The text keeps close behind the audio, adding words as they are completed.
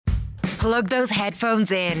Plug those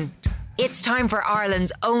headphones in. It's time for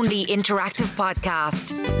Ireland's only interactive podcast,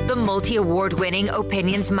 the multi-award winning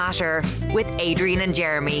Opinions Matter with Adrian and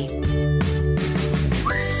Jeremy.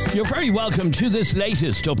 You're very welcome to this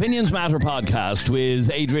latest Opinions Matter podcast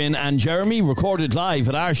with Adrian and Jeremy, recorded live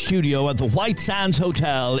at our studio at the White Sands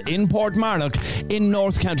Hotel in Portmarnock in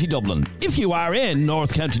North County Dublin. If you are in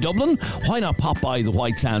North County Dublin, why not pop by the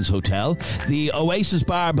White Sands Hotel? The Oasis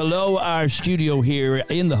bar below our studio here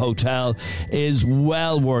in the hotel is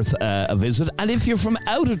well worth a visit. And if you're from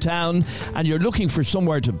out of town and you're looking for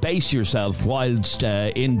somewhere to base yourself whilst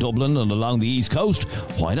in Dublin and along the East Coast,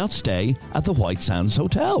 why not stay at the White Sands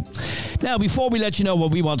Hotel? Now, before we let you know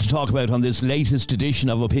what we want to talk about on this latest edition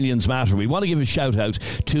of Opinions Matter, we want to give a shout out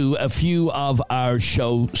to a few of our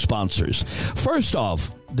show sponsors. First off,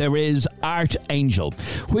 there is Art Angel,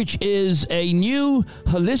 which is a new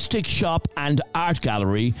holistic shop and art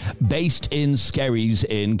gallery based in Skerries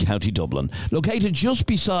in County Dublin. Located just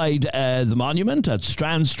beside the monument at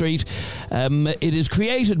Strand Street, it is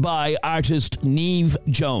created by artist Niamh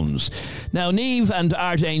Jones. Now, Niamh and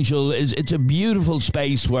Art Angel, it's a beautiful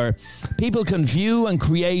space where people can view and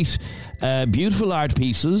create beautiful art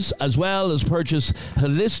pieces, as well as purchase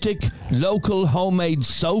holistic, local, homemade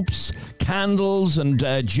soaps, candles and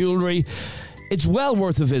jewellery. It's well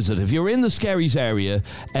worth a visit. If you're in the Skerries area,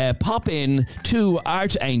 pop in to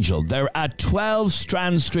Art Angel. They're at 12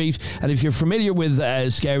 Strand Street, and if you're familiar with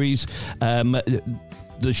Skerries, the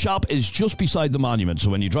shop is just beside the monument.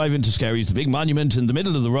 So when you drive into Skerries, the big monument in the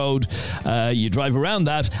middle of the road, you drive around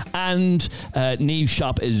that, and Niamh's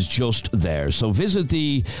shop is just there. So visit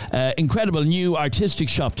the incredible new artistic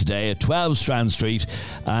shop today at 12 Strand Street,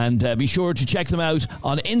 and be sure to check them out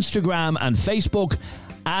on Instagram and Facebook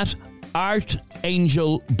at Art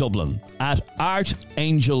Angel Dublin, at Art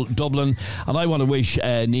Angel Dublin. And I want to wish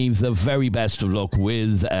Niamh the very best of luck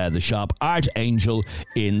with the shop, Art Angel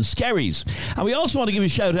in Skerries. And we also want to give a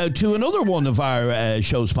shout out to another one of our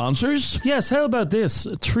show sponsors. Yes, how about this?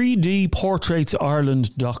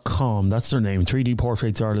 3dportraitsireland.com. That's their name,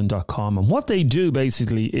 3dportraitsireland.com. And what they do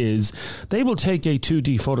basically is they will take a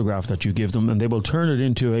 2D photograph that you give them and they will turn it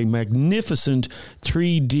into a magnificent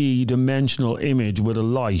 3D dimensional image with a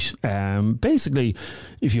light. Basically,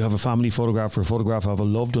 if you have a family photograph or a photograph of a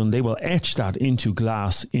loved one, they will etch that into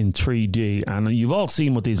glass in 3D. And you've all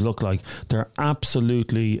seen what these look like. They're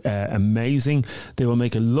absolutely amazing. They will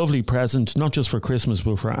make a lovely present, not just for Christmas,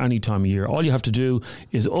 but for any time of year. All you have to do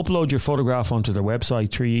is upload your photograph onto their website,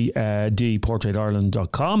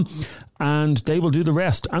 3dportraitireland.com, and they will do the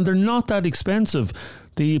rest. And they're not that expensive.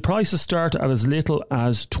 The prices start at as little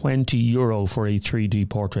as €20 for a 3D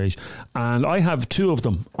portrait. And I have two of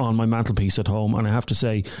them on my mantelpiece at home. And I have to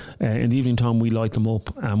say, in the evening time, we light them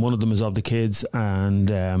up. And one of them is of the kids. And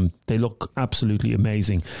they look absolutely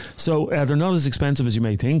amazing. So they're not as expensive as you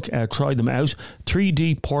may think. Try them out.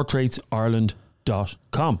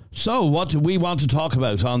 3dportraitsireland.com. So what do we want to talk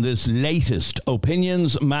about on this latest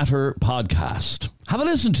Opinions Matter podcast? Have a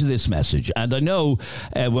listen to this message. And I know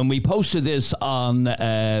when we posted this on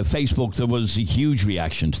Facebook, there was a huge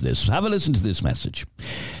reaction to this. Have a listen to this message.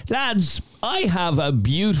 Lads, I have a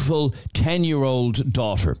beautiful 10-year-old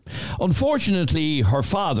daughter. Unfortunately, her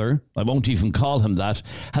father, I won't even call him that,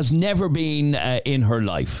 has never been in her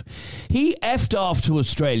life. He effed off to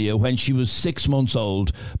Australia when she was 6 months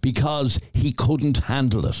old because he couldn't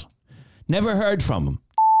handle it. Never heard from him.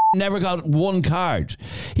 Never got one card.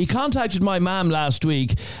 He contacted my mum last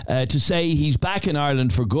week to say he's back in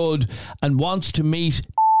Ireland for good and wants to meet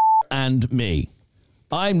and me.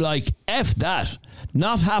 I'm like, F that.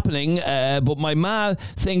 Not happening, but my ma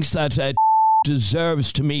thinks that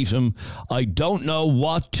deserves to meet him. I don't know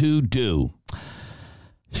what to do.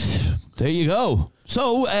 There you go.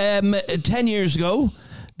 So, 10 years ago,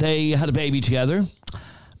 they had a baby together.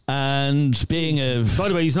 And being a... By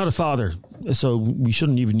the way, he's not a father, so we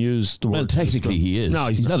shouldn't even use the word... Well, technically he is. No,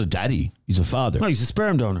 he's not a daddy. He's a father. No, he's a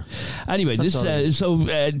sperm donor. Anyway,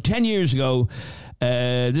 10 years ago,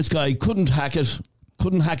 this guy couldn't hack it.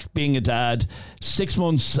 Couldn't hack being a dad. 6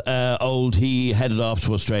 months old, he headed off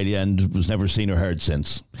to Australia and was never seen or heard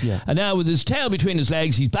since. Yeah. And now with his tail between his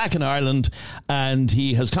legs, he's back in Ireland and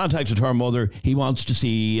he has contacted her mother. He wants to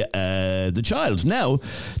see the child. Now,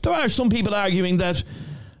 there are some people arguing that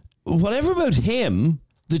whatever about him,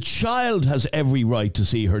 the child has every right to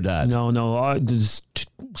see her dad. No, there's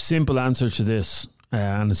simple answer to this,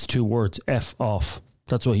 and it's two words: F off.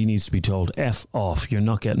 That's what he needs to be told. F off. You're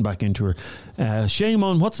not getting back into her. Shame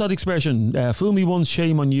on, what's that expression? Fool me once,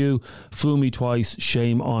 shame on you. Fool me twice,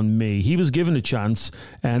 shame on me. He was given a chance,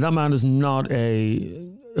 and that man is not a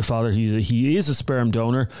father. He is a sperm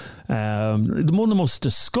donor. One of the most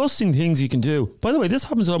disgusting things you can do. By the way, this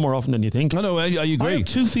happens a lot more often than you think. No, I agree. I have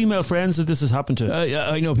 2 female friends that this has happened to.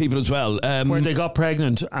 I know people as well. Where they got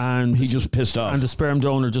pregnant and he just pissed off. And the sperm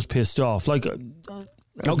donor just pissed off.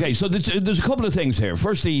 Okay, so there's a couple of things here.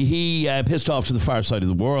 Firstly, he pissed off to the far side of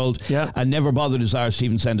the world and never bothered his arse to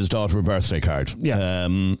even send his daughter a birthday card. Yeah.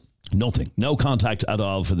 Nothing. No contact at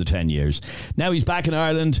all for the 10 years. Now he's back in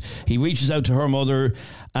Ireland. He reaches out to her mother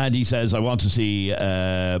and he says, I want to see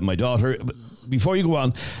my daughter. Before you go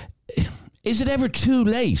on, is it ever too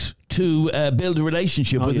late to build a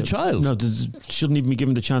relationship with the child? No, shouldn't even be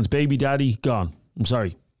given the chance. Baby daddy, gone. I'm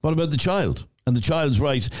sorry. What about the child? And the child's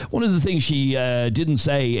right. One of the things she didn't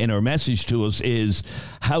say in her message to us is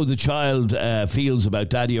how the child feels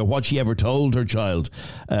about daddy, or what she ever told her child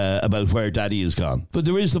about where daddy is gone. But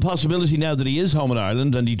there is the possibility now that he is home in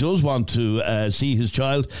Ireland and he does want to see his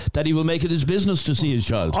child, that he will make it his business to see his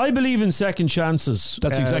child. I believe in second chances.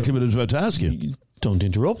 That's exactly what I was about to ask you. Don't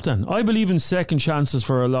interrupt then. I believe in second chances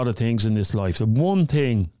for a lot of things in this life. The one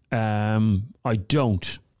thing I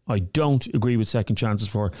don't agree with second chances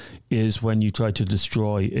for is when you try to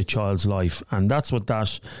destroy a child's life, and that's what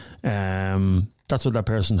that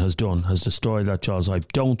person has done, has destroyed that child's life.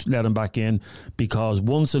 Don't let him back in, because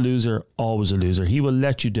once a loser, always a loser. He will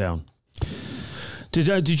let you down.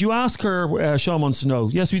 Did you ask her? Sean wants to know.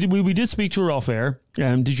 Yes, we did. We did speak to her off air.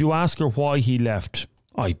 Did you ask her why he left?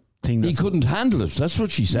 I think he couldn't handle it. That's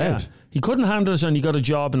what she said. Yeah, he couldn't handle it, and he got a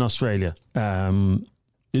job in Australia.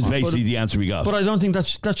 Is basically the answer we got. But I don't think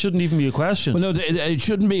that shouldn't even be a question. Well, no, it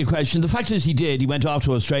shouldn't be a question. The fact is he went off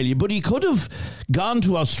to Australia, but he could have gone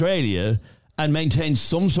to Australia and maintained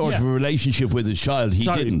some sort of a relationship with his child. He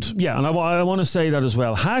didn't. Yeah, and I want to say that as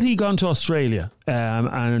well. Had he gone to Australia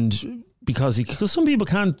and... Because some people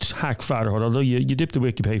can't hack fatherhood, although you dip the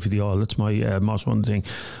wick, you pay for the oil. That's my most one thing.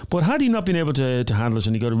 But had he not been able to handle it,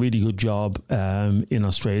 and he got a really good job in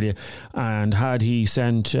Australia, and had he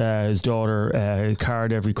sent his daughter a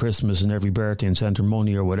card every Christmas and every birthday and sent her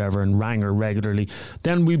money or whatever and rang her regularly,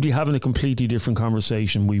 then we'd be having a completely different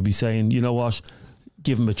conversation. We'd be saying, you know what,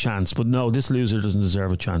 give him a chance. But no, this loser doesn't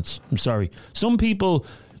deserve a chance. I'm sorry. Some people,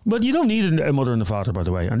 but you don't need a mother and a father, by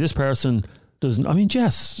the way. And this person doesn't. I mean,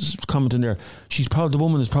 Jess commenting there. The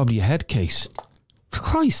woman is probably a head case. For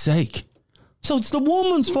Christ's sake. So it's the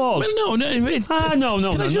woman's fault. Well, no.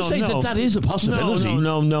 Can I just say that is a possibility?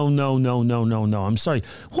 No. I'm sorry.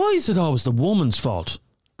 Why is it always the woman's fault?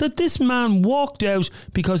 That this man walked out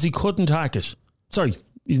because he couldn't hack it. Sorry,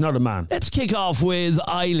 he's not a man. Let's kick off with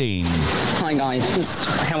Eileen. Hi guys,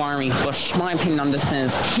 how are we? But my opinion on this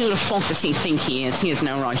is, who the fuck does he think he is? He has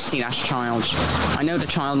no right to see that child. I know the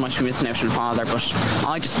child might be missing out on the father, but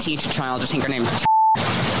I just teach a child, I think her name is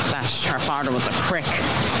that her father was a prick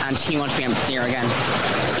and he won't be able to see her again.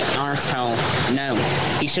 Arsehole. No.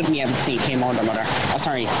 He shouldn't be able to see him or the mother. Oh,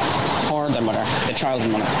 sorry. Or the mother. The child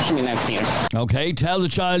and mother. Shouldn't be able to see her. Okay, tell the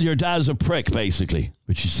child your dad's a prick, basically.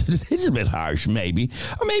 Which is a bit harsh, maybe.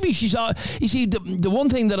 Or maybe she's... You see, the one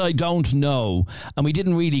thing that I don't know, and we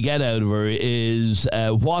didn't really get out of her, is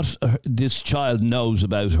what this child knows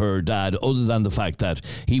about her dad, other than the fact that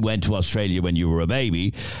he went to Australia when you were a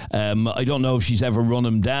baby. I don't know if she's ever run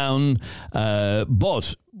him down,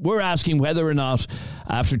 but... We're asking whether or not,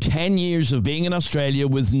 after 10 years of being in Australia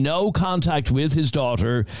with no contact with his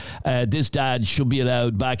daughter, this dad should be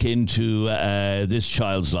allowed back into this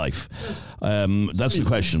child's life. That's the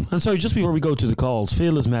question. And sorry, just before we go to the calls,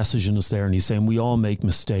 Phil is messaging us there and he's saying, we all make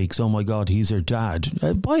mistakes. Oh my God, he's her dad.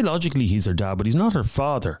 Biologically, he's her dad, but he's not her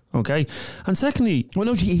father, okay? And secondly... Well,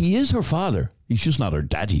 no, he is her father. He's just not her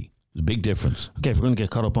daddy. There's a big difference. Okay, if we're going to get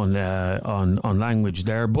caught up on language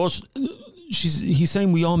there, but... He's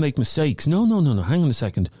saying we all make mistakes. No. Hang on a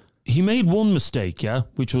second. He made one mistake, yeah,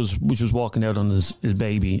 which was walking out on his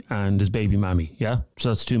baby and his baby mammy, yeah. So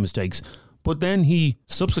that's 2 mistakes. But then he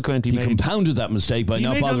subsequently compounded that mistake by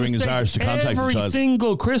not bothering his arse to contact the child. Every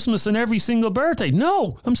single Christmas and every single birthday.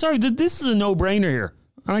 No, I'm sorry. This is a no-brainer here,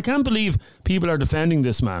 and I can't believe people are defending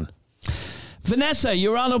this man. Vanessa,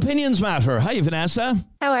 you're on Opinions Matter. Hi, Vanessa.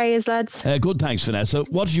 How are you, lads? Good, thanks, Vanessa.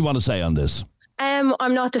 What did you want to say on this?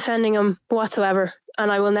 I'm not defending him whatsoever,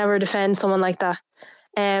 and I will never defend someone like that.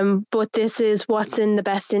 But this is what's in the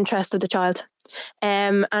best interest of the child.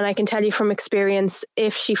 And I can tell you from experience,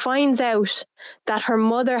 if she finds out that her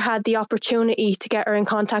mother had the opportunity to get her in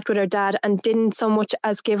contact with her dad and didn't so much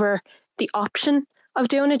as give her the option of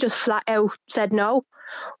doing it, just flat out said no,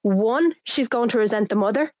 1, she's going to resent the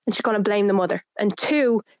mother and she's going to blame the mother. And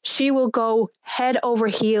 2, she will go head over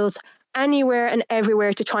heels anywhere and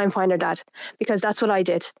everywhere to try and find her dad, because that's what I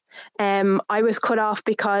did. I was cut off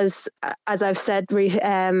because, as I've said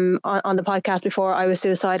on the podcast before, I was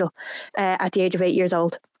suicidal at the age of 8 years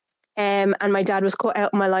old. And my dad was cut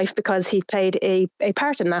out of my life because he played a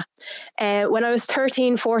part in that. When I was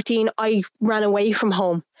 13, 14, I ran away from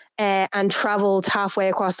home and travelled halfway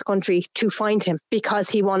across the country to find him because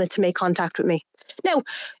he wanted to make contact with me. Now,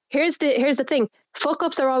 here's the thing.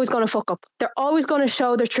 Fuck-ups are always going to fuck up. They're always going to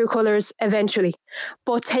show their true colours eventually.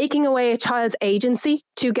 But taking away a child's agency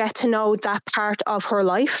to get to know that part of her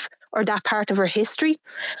life or that part of her history,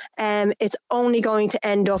 it's only going to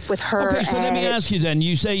end up with her. Okay, so let me ask you then.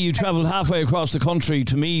 You say you travelled halfway across the country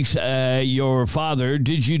to meet your father.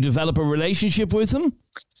 Did you develop a relationship with him?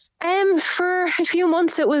 For a few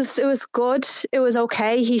months, it was good. It was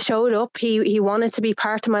okay. He showed up. He wanted to be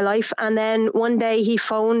part of my life. And then one day he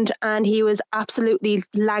phoned and he was absolutely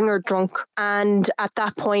langer drunk. And at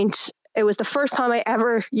that point, it was the first time I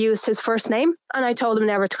ever used his first name. And I told him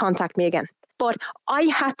never to contact me again. But I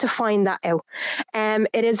had to find that out.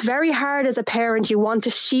 It is very hard as a parent. You want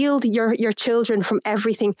to shield your children from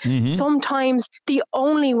everything. Mm-hmm. Sometimes the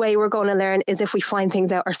only way we're going to learn is if we find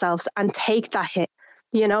things out ourselves and take that hit.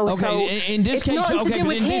 You know, okay, so in this it's case, nothing to do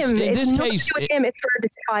with him. It's nothing to do with him. It's for the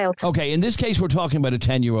child. Okay, in this case, we're talking about a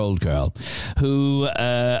 10-year-old girl who,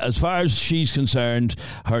 as far as she's concerned,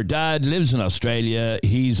 her dad lives in Australia.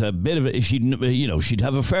 He's a bit of a, she'd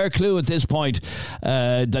have a fair clue at this point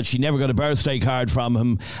that she never got a birthday card from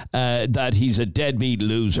him, that he's a deadbeat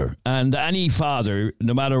loser. And any father,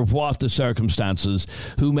 no matter what the circumstances,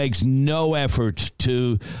 who makes no effort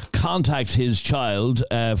to contact his child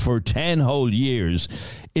for 10 whole years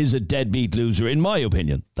is a deadbeat loser, in my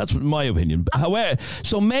opinion. That's my opinion. However,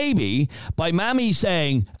 so maybe by Mammy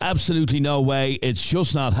saying absolutely no way, it's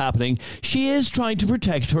just not happening, she is trying to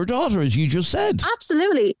protect her daughter, as you just said.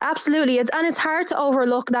 Absolutely. It's hard to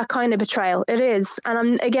overlook that kind of betrayal. It is.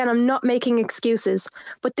 And I'm not making excuses,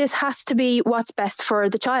 but this has to be what's best for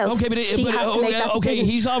the child. Okay, she has to make that decision.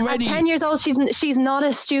 He's already... At 10 years old, she's not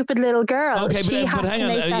a stupid little girl. Okay, but hang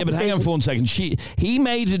on. Hang on for 1 second. He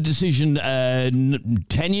made a decision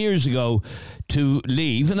 10 years ago to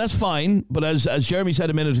leave, and that's fine, but as Jeremy said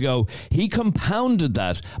a minute ago, he compounded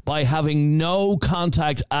that by having no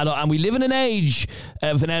contact at all. And we live in an age,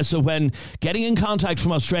 Vanessa, when getting in contact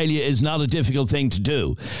from Australia is not a difficult thing to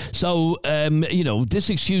do. So, this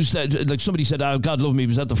excuse that, like somebody said, oh, God love me,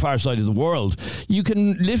 was at the far side of the world. You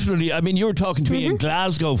can literally, I mean, you're talking to me in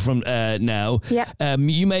Glasgow from now. Yeah.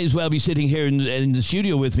 You may as well be sitting here in the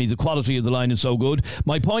studio with me. The quality of the line is so good.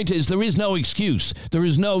 My point is, there is no excuse. There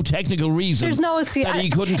is no technical reason. There's no excuse that he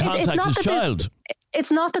couldn't contact his child.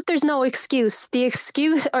 It's not that there's no excuse. The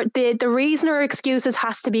excuse or the reason or excuses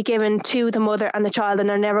has to be given to the mother and the child, and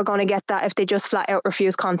they're never going to get that if they just flat out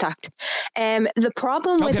refuse contact. The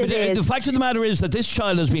problem with it is... The fact of the matter is that this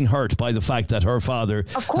child has been hurt by the fact that her father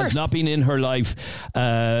has not been in her life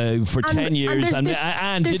for 10 years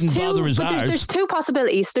and didn't bother his arse. There's two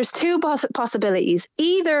possibilities. There's two possibilities.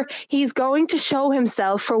 Either he's going to show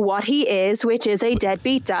himself for what he is, which is a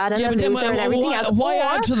deadbeat dad and a loser and everything else. Why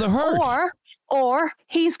add to the hurt? Or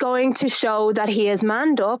he's going to show that he has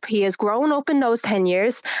manned up, he has grown up in those 10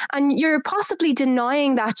 years, and you're possibly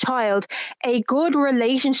denying that child a good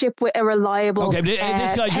relationship with a reliable this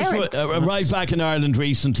guy parent. Just arrived back in Ireland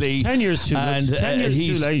recently. 10 years too late. 10 years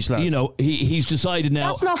too late, lads. He's decided now.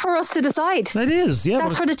 That's not for us to decide. It is, yeah.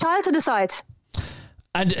 That's for the child to decide.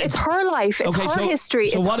 And it's her life. It's her history.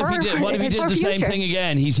 So what if he did the same thing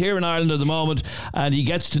again? He's here in Ireland at the moment, and he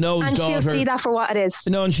gets to know his daughter. And she'll see that for what it is.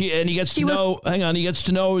 No, and he gets to know. Hang on, he gets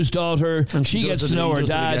to know his daughter, and she gets to know her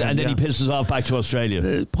dad, and then he pisses off back to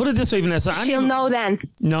Australia. Put it this way, Vanessa. She'll know then.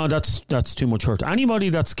 No, that's too much hurt. Anybody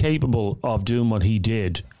that's capable of doing what he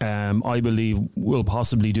did, I believe, will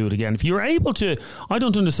possibly do it again. If you're able to, I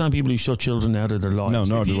don't understand people who shut children out of their lives. No,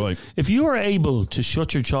 nor do I. If you are able to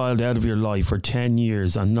shut your child out of your life for 10 years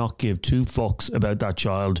and not give two fucks about that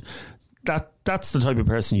child, that's the type of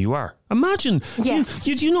person you are. Imagine. Yes.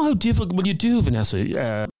 Do you know how difficult? Well, you do,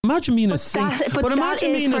 Vanessa. Imagine being a saint. But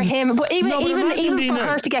imagine being for him. But even for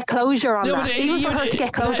her to get closure on that. Even for her to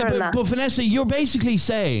get closure on that. But Vanessa, you're basically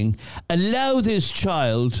saying allow this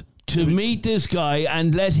child to meet this guy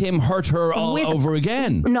and let him hurt her all over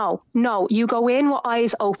again. No. You go in with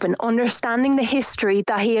eyes open, understanding the history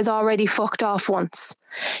that he has already fucked off once.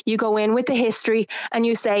 You go in with the history and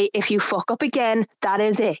you say, if you fuck up again, that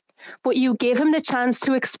is it. but you give him the chance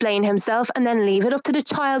to explain himself and then leave it up to the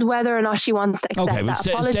child whether or not she wants to accept that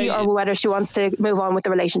apology or whether she wants to move on with the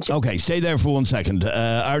relationship. Okay, stay there for 1 second.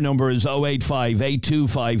 Our number is 085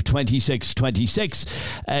 825 2626.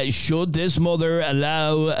 Should this mother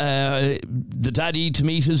allow the daddy to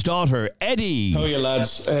meet his daughter? Eddie. How are you,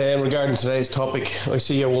 lads? Regarding today's topic, I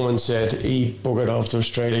see a woman said he buggered off to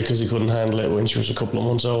Australia because he couldn't handle it when she was a couple of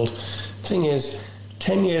months old. Thing is,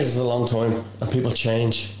 10 years is a long time, and people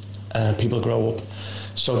change and people grow up.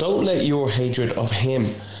 So don't let your hatred of him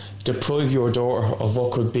deprive your daughter of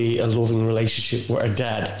what could be a loving relationship with her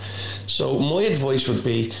dad. So my advice would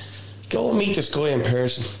be, go and meet this guy in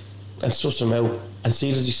person and suss him out and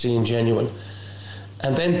see does he seem genuine.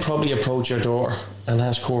 And then probably approach your daughter and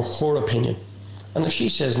ask her opinion. And if she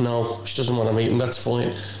says no, she doesn't want to meet him, that's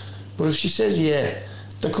fine. But if she says yeah,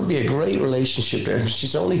 there could be a great relationship there.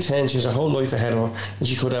 She's only 10, she has a whole life ahead of her, and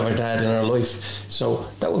she could have her dad in her life. So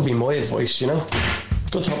that would be my advice, you know.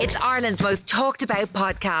 Good talk. It's Ireland's most talked about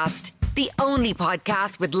podcast. The only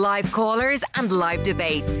podcast with live callers and live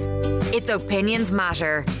debates. It's Opinions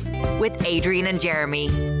Matter with Adrian and Jeremy.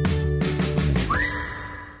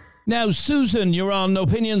 Now, Susan, you're on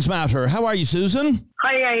Opinions Matter. How are you, Susan?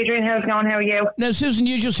 Hi, Adrian. How's it going? How are you? Now, Susan,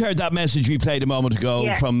 you just heard that message we played a moment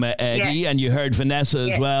ago from Eddie, and you heard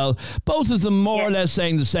Vanessa as well. Both of them more or less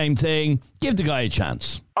saying the same thing. Give the guy a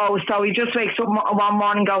chance. Oh, so he just wakes up one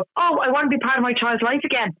morning and goes, oh, I want to be part of my child's life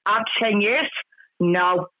again after 10 years?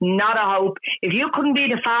 No, not a hope. If you couldn't be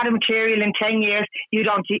the father material in 10 years, you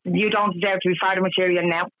don't deserve to be father material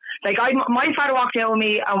now. Like my father walked out on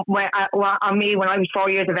me when I was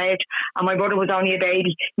 4 years of age, and my brother was only a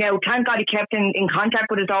baby. Now, thank God he kept in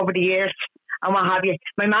contact with us over the years and what have you.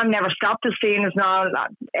 My mum never stopped us seeing us now,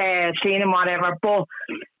 seeing him, whatever. But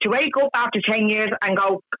to wake up after 10 years and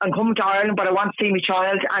go and come to Ireland, but I want to see my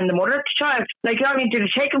child and the mother of the child. Like, you know what I mean? Did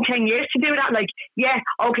it take him 10 years to do that? Like, yeah,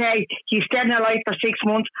 okay, he's dead in her life for 6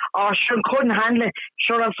 months, or sure, couldn't handle it.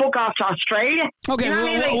 Sure, I'll fuck off to Australia. Okay, you know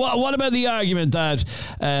what I mean? What about the argument that,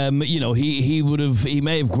 he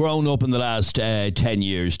may have grown up in the last 10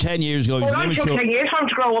 years. 10 years ago, he was it took 10 years for him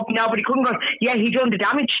to grow up now, but he couldn't go. Yeah, he done the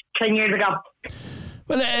damage 10 years ago.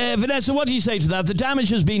 Well, Vanessa, what do you say to that? The damage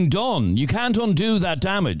has been done. You can't undo that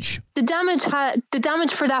damage. The damage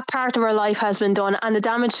for that part of her life has been done, and the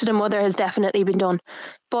damage to the mother has definitely been done.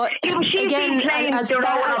 But again, as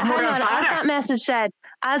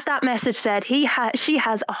that message said, she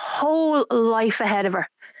has a whole life ahead of her.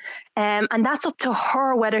 And that's up to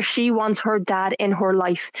her whether she wants her dad in her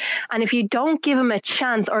life. And if you don't give him a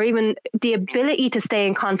chance or even the ability to stay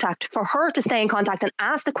in contact, for her to stay in contact and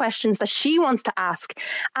ask the questions that she wants to ask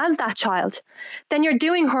as that child, then you're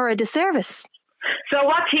doing her a disservice. So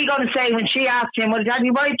what's he going to say when she asks him, well, Daddy,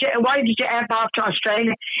 why did you F off to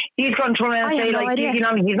Australia? He's going to turn around and say, like, you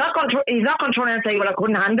know, he's not going to turn around and say, well, I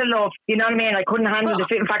couldn't handle love. You know what I mean? I couldn't handle the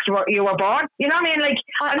sitting fact you were born. You know what I mean? Like,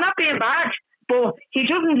 I'm not being bad. But he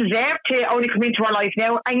doesn't deserve to only come into our life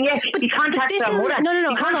now. And yes, he contacted her mother.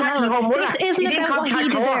 No. Hold on. This isn't about what he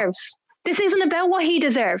deserves. This isn't about what he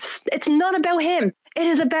deserves. It's not about him. It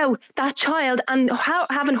is about that child and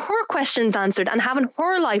having her questions answered and having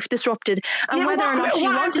her life disrupted and whether or not she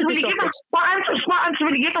wants it disrupted. What answer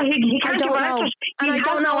will he give her? He can't give answers. And I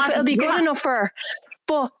don't know if it'll be good enough for her.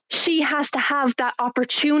 But she has to have that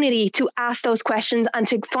opportunity to ask those questions and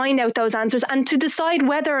to find out those answers and to decide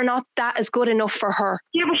whether or not that is good enough for her.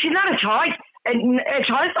 Yeah, but she's not a toy. A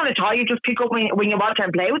child's not a toy. You just pick up when you want to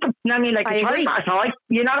and play with them. You know what I mean? Like, a child's not a toy.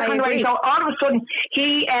 You know that kind of way. So all of a sudden,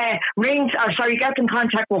 he gets in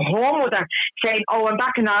contact with her mother saying, oh, I'm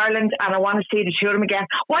back in Ireland and I want to see the children again.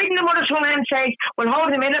 Why didn't the mother turn around and say, well,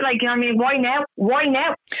 hold a minute, like, you know what I mean? Why now? Why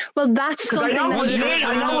now? Well, that's something she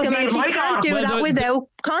can't do that without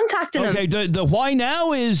contacting him. Okay, the why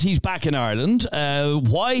now is he's back in Ireland.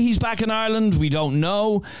 Why he's back in Ireland, we don't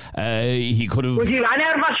know. He could have... Was he ran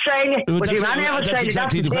out of Australia? That's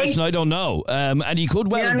exactly the question. I don't know. And he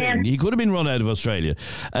could well have been. He could have been run out of Australia.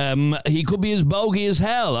 He could be as bogey as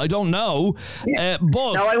hell. I don't know.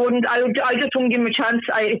 But no, I wouldn't. I just wouldn't give him a chance.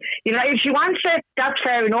 If she wants it, that's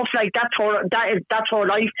fair enough. Like, that's her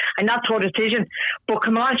life and that's her decision. But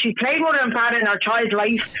come on, she played mother and father in her child's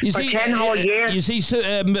life for 10 whole years. You see,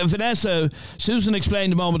 Vanessa, Susan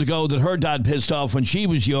explained a moment ago that her dad pissed off when she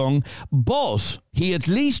was young, but he at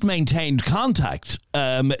least maintained contact.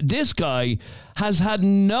 This guy has had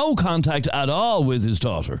no contact at all with his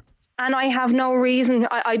daughter. And I have no reason,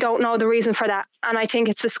 I don't know the reason for that. And I think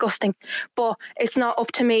it's disgusting. But it's not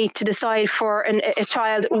up to me to decide for a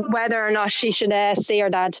child whether or not she should see her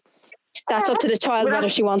dad. That's up to the child whether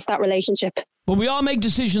she wants that relationship. But we all make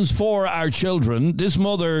decisions for our children. This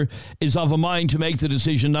mother is of a mind to make the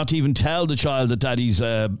decision not to even tell the child that daddy's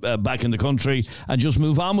back in the country and just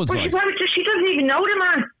move on with life. She doesn't even know the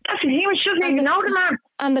man. That's the thing. She doesn't even know the man.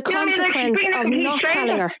 And the consequence of not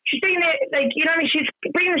telling her. She's bringing it, she's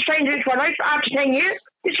bringing a stranger into her life after 10 years.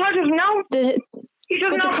 The child doesn't know. He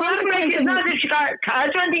doesn't know. It's not as if she got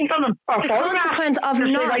cards or anything from him. The consequence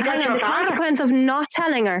of not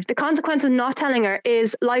telling her. The consequence of not telling her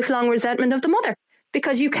is lifelong resentment of the mother,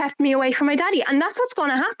 because you kept me away from my daddy, and that's what's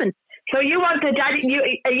going to happen. So you want the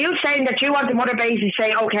daddy? Are you saying that you want the mother basically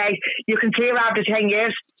saying, okay, you can see her after 10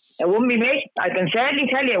 years? It wouldn't be me. I can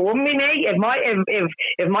certainly tell you, it wouldn't be me. If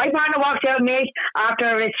my partner walked out with me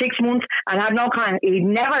after 6 months and had no kind, he'd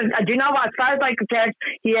never. Do you know what? As far as I'm concerned,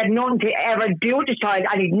 he had nothing to ever do with the child,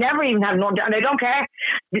 and he'd never even have nothing. And I don't care.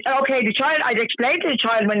 Okay, the child. I'd explain to the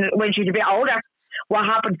child when she's a bit older what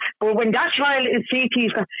happened. But when that child is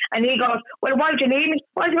CT and he goes, well, why do you need me?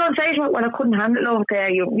 Why do you want to say to me? Well, I couldn't handle it over there.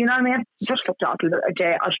 You know what I mean? Just looked out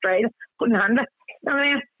to Australia. Couldn't handle it. I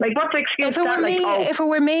mean, like, what's the excuse? If it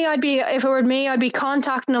were me, I'd be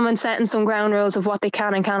contacting them and setting some ground rules of what they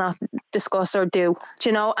can and cannot discuss or do.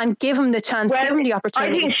 You know, and give them the chance, give them the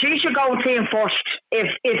opportunity. I think she should go and see him first,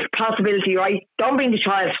 if possibility, right? Don't bring the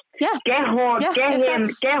child. Yeah. Get her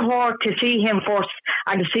to see him first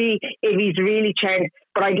and to see if he's really changed.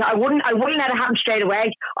 But I wouldn't let it happen straight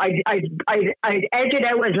away. I'd edge it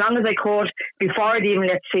out as long as I could before I'd even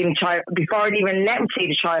let him see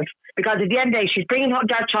the child. Because at the end of the day, she's bringing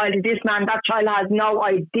that child to this man. That child has no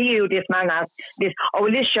idea who this man has. This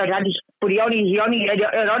child had, but he only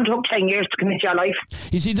took 10 years to commit your life.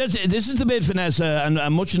 You see, this is the bit, Vanessa,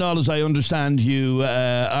 and much and all as I understand you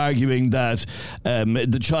arguing that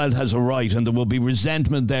the child has a right and there will be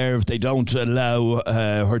resentment there if they don't allow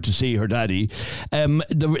her to see her daddy.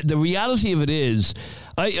 The reality of it is,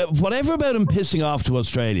 whatever about him pissing off to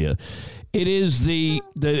Australia, it is the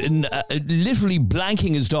literally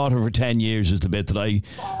blanking his daughter for 10 years is the bit that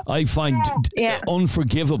I find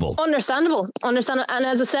unforgivable. Understandable. And as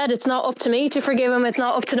I said, it's not up to me to forgive him. It's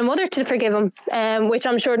not up to the mother to forgive him, which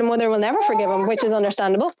I'm sure the mother will never forgive him, which is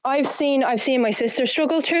understandable. I've seen my sister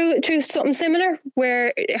struggle through something similar,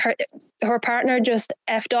 where her partner just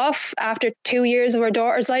effed off after 2 years of her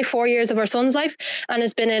daughter's life, 4 years of her son's life, and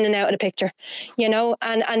has been in and out of the picture, you know.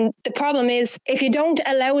 And the problem is, if you don't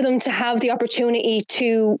allow them to have the opportunity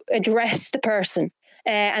to address the person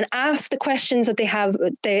and ask the questions that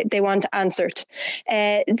they want answered,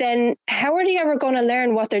 then how are they ever going to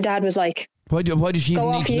learn what their dad was like? Why does she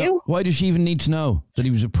even need to know? Why does she even need to know that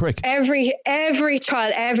he was a prick? Every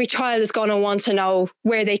child is going to want to know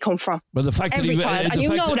where they come from. Well, the fact every that child, and you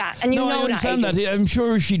know that, and you know that. I understand that. I'm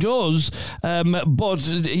sure she does. But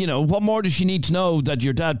you know, what more does she need to know that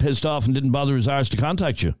your dad pissed off and didn't bother his arse to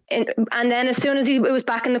contact you? And then, as soon as he was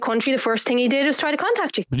back in the country, the first thing he did was try to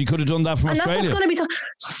contact you. But he could have done that from Australia. And that's what's going to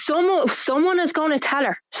be someone is going to tell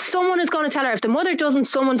her. Someone is going to tell her. If the mother doesn't,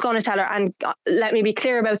 someone's going to tell her. And let me be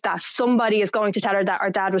clear about that. Somebody is going to tell her that her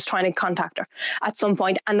dad was trying to contact her at some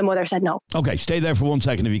point, and the mother said no. Okay, stay there for 1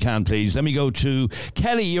 second if you can, please. Let me go to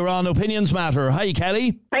Kelly. You're on Opinions Matter. Hi,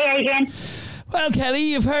 Kelly. Hi, Adrian. Well, Kelly,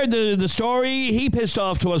 you've heard the story. He pissed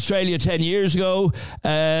off to Australia 10 years ago,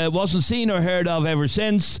 wasn't seen or heard of ever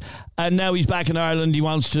since, and now he's back in Ireland. He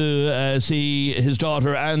wants to see his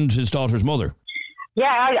daughter and his daughter's mother.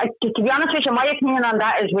 Yeah, to be honest with you, my opinion on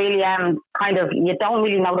that is really kind of, you don't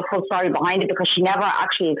really know the full story behind it, because she never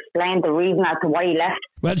actually explained the reason as to why he left.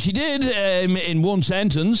 Well, she did in one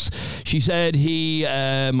sentence. She said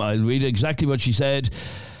I'll read exactly what she said.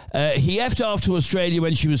 He effed off to Australia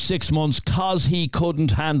when she was 6 months because he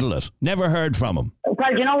couldn't handle it. Never heard from him.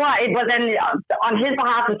 Well, you know what? It was on his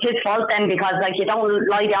behalf, it's his fault then, because like, you don't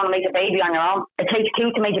lie down and make a baby on your own. It takes two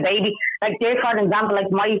to make a baby. Like, there, for an example, like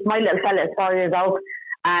my little fella is 4 years old,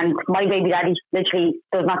 and my baby daddy literally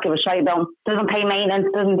does not give a shit about him. Doesn't pay maintenance,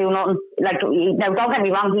 doesn't do nothing. Like, now don't get me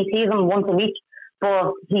wrong, he sees him once a week,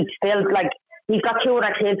 but he's still like, he's got two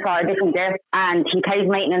other kids for a different year, and he pays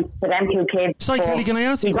maintenance for them two kids. Sorry, Kelly, can I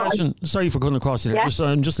ask you a question? Sorry for cutting across you there. Yeah.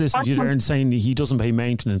 I'm just listening to you there and saying he doesn't pay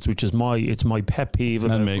maintenance, which is my pet peeve.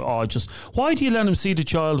 Why do you let him see the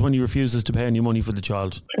child when he refuses to pay any money for the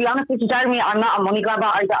child? To be honest with you, Jeremy, I'm not a money grabber.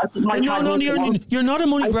 You're not a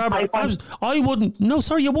money grabber. I wouldn't. No,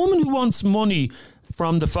 sorry, a woman who wants money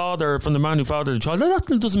from the man who fathered the child, that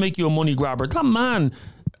doesn't make you a money grabber. That man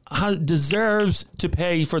deserves to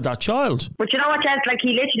pay for that child. But you know what, Jess? Like,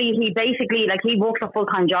 he basically, like, he works a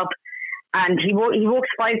full-time job, and he works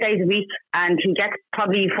 5 days a week, and he gets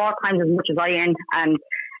probably 4 times as much as I earn, and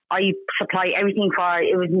I supply everything for.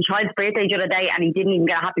 It was my child's birthday the other day, and he didn't even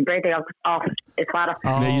get a happy birthday off his father.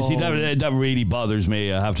 Now, you see, that really bothers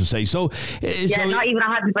me, I have to say. So, not even a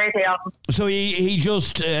happy birthday off him. So he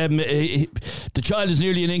just the child is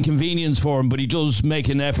nearly an inconvenience for him, but he does make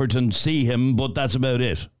an effort and see him, but that's about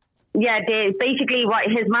it. Yeah, basically what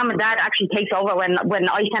his mum and dad actually takes over when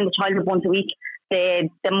I send the child up once a week. The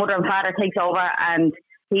mother and father takes over, and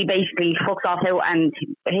he basically fucks off out, and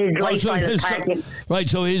his lifestyle is partying. Right,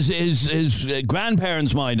 so his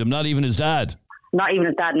grandparents mind him, not even his dad. Not even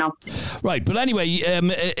his dad, no. Right, but anyway,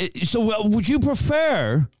 so would you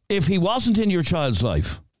prefer if he wasn't in your child's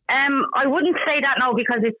life? I wouldn't say that, no,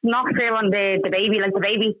 because it's not fair on the baby. Like, the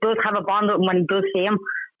baby does have a bond with him when he does see him,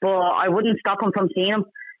 but I wouldn't stop him from seeing him.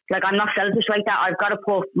 Like, I'm not selfish like that. I've got to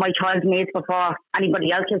put my child's needs before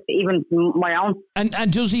anybody else's, even my own.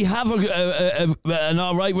 And does he have an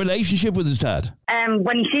all right relationship with his dad?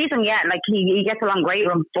 When he sees him, yeah, like he gets along great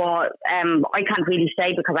with him. But I can't really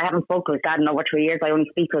say because I haven't spoken to his dad in over 3 years. I only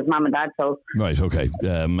speak to his mum and dad. So right, okay,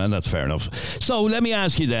 and that's fair enough. So let me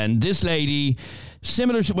ask you then: this lady.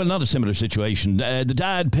 Not a similar situation. The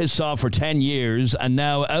dad pissed off for 10 years and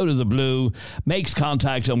now out of the blue makes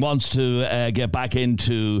contact and wants to get back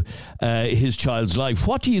into his child's life.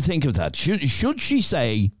 What do you think of that? Should she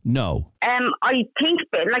say no? I think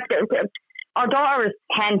like our daughter is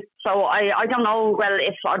 10, so I don't know, well,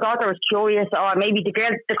 if our daughter was curious, or maybe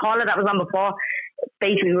the caller that was on before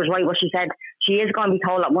basically was right what she said. She is going to be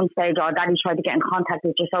told at one stage, or daddy tried to get in contact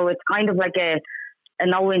with you, so it's kind of like a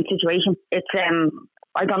no-win situation. It's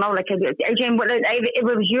I don't know, like, Adrian, if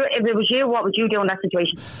it was you, what would you do in that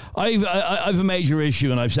situation? I've a major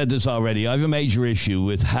issue, and I've said this already. I've a major issue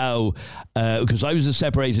with how, because I was a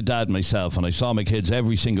separated dad myself, and I saw my kids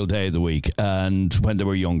every single day of the week, and when they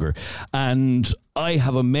were younger, and I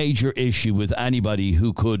have a major issue with anybody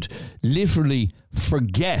who could literally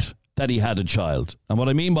forget that he had a child. And what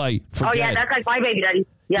I mean by forget... Oh yeah, that's like my baby daddy.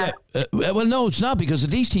 Yeah. Well, no, it's not, because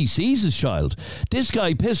at least he sees his child. This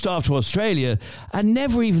guy pissed off to Australia and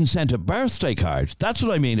never even sent a birthday card. That's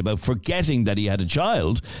what I mean about forgetting that he had a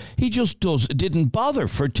child. He just didn't bother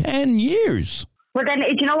for 10 years. Well, then,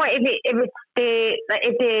 you know what? If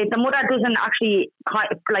the mother doesn't actually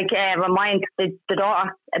remind the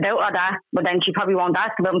daughter about that, but then she probably won't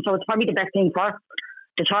ask about him. So it's probably the best thing for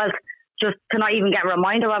the child, just to not even get a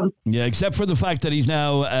reminder of him. Yeah, except for the fact that he's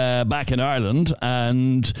now back in Ireland,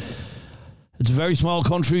 and it's a very small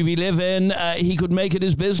country we live in. He could make it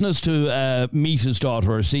his business to meet his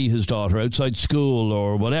daughter or see his daughter outside school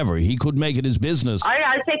or whatever. He could make it his business.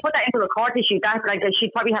 I'd say put that into a court issue.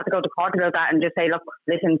 She'd probably have to go to court about that and just say, look,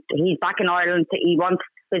 listen, he's back in Ireland. He wants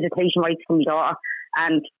visitation rights from his daughter.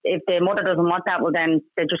 And if the mother doesn't want that, well, then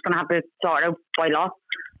they're just going to have to sort it out by law.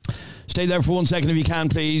 Stay there for 1 second if you can,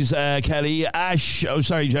 please, Kelly. Ash,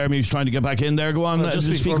 sorry, Jeremy was trying to get back in there. Go on,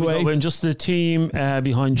 just speak away. Just the team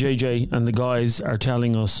behind JJ and the guys are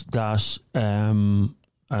telling us that, and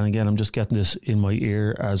again, I'm just getting this in my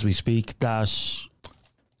ear as we speak, that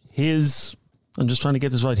I'm just trying to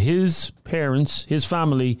get this right, his parents, his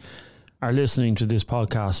family are listening to this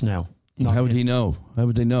podcast now. How would he know? How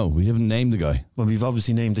would they know? We haven't named the guy. Well, we've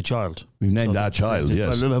obviously named the child. We've named that child,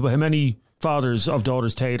 yes. Well, how many fathers of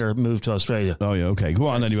daughters Taylor moved to Australia? Oh yeah, okay. Go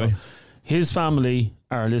on anyway. So his family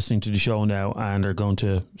are listening to the show now and are going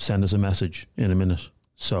to send us a message in a minute.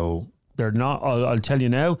 So they're not, I'll tell you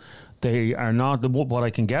now, they are not, what I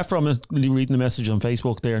can get from it, reading the message on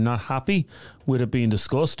Facebook, they are not happy with it being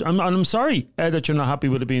discussed. I'm sorry that you're not happy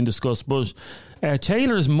with it being discussed, but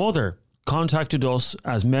Taylor's mother contacted us,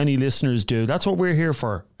 as many listeners do. That's what we're here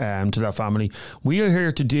for, to that family. We are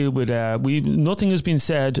here to deal with, nothing has been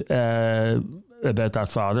said about that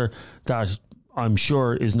father that I'm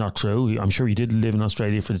sure is not true. I'm sure he did live in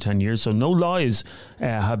Australia for the 10 years, so no lies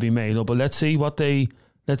have been made up. But let's see what they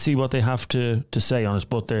have to say on it.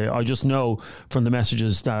 But I just know from the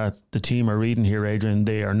messages that the team are reading here, Adrian,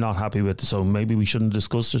 they are not happy with it, so maybe we shouldn't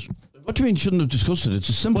discuss it. What do you mean shouldn't have discussed it? It's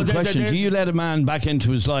a simple question. Do you let a man back into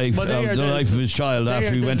his life, the life of his child,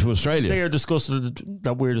 after he went to Australia? They are discussing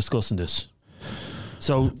that we're discussing this.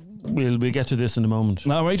 So we'll get to this in a moment.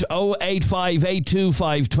 All right. 085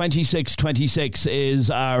 825 2626 is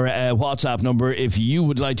our WhatsApp number if you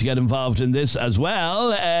would like to get involved in this as well.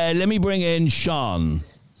 Let me bring in Sean.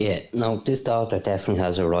 Yeah, no, this daughter definitely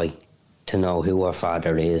has a right to know who her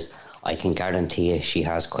father is. I can guarantee you she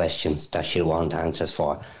has questions that she'll want answers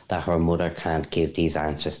for, that her mother can't give these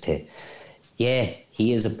answers to. Yeah,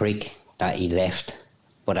 he is a prick that he left,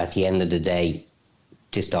 but at the end of the day,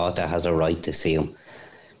 this daughter has a right to see him.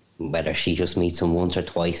 Whether she just meets him once or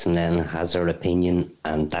twice and then has her opinion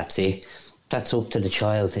and that's it. That's up to the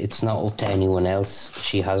child. It's not up to anyone else.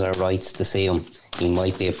 She has her rights to see him. He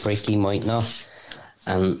might be a prick, he might not.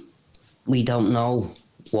 And we don't know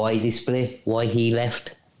why they split, why he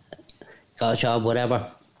left, got a job,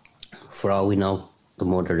 whatever. For all we know, the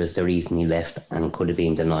mother is the reason he left and could have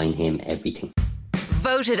been denying him everything.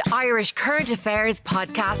 Voted Irish Current Affairs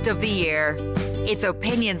Podcast of the Year. It's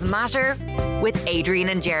Opinions Matter with Adrian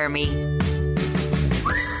and Jeremy.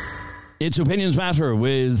 It's Opinions Matter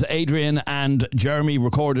with Adrian and Jeremy,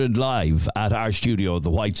 recorded live at our studio at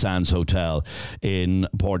the White Sands Hotel in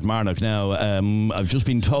Portmarnock. Now, I've just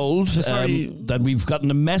been told that we've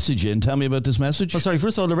gotten a message in. Tell me about this message. Oh, sorry,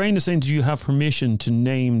 first of all, Lorraine is saying, do you have permission to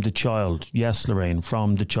name the child? Yes, Lorraine,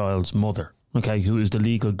 from the child's mother, okay, who is the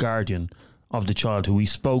legal guardian of the child, who we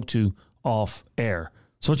spoke to off air.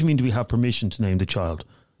 So what do you mean, do we have permission to name the child?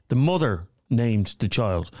 The mother named the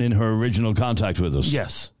child in her original contact with us.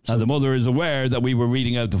 Yes. And the mother is aware that we were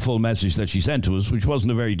reading out the full message that she sent to us, which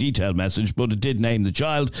wasn't a very detailed message, but it did name the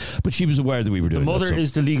child. But she was aware that we were doing the mother that, so.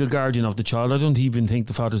 is the legal guardian of the child. I don't even think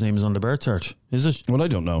the father's name is on the birth cert, is it? Well, I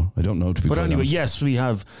don't know. To be but quite anyway, honest. yes, we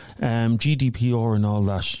have GDPR and all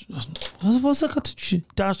that. What's that got to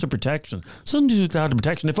data protection? Something to do with data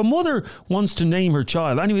protection. If a mother wants to name her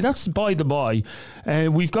child, anyway, that's by the by.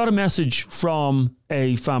 We've got a message from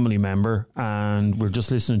a family member, and we're just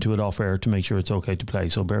listening to it off air to make sure it's okay to play.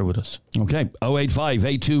 So bear with us. Okay, 085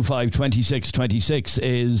 825 2626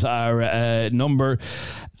 is our number.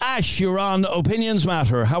 Ash, you're on Opinions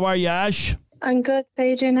Matter. How are you, Ash? I'm good,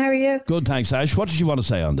 Adrian. How are you? Good, thanks, Ash. What did you want to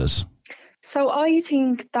say on this? So I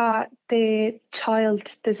think that the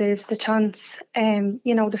child deserves the chance.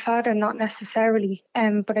 The father not necessarily,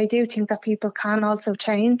 but I do think that people can also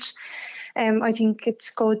change. I think it's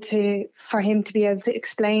good for him to be able to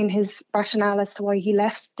explain his rationale as to why he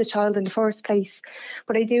left the child in the first place.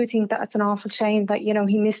 But I do think that it's an awful shame that,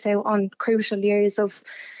 he missed out on crucial years of,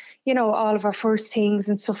 all of our first things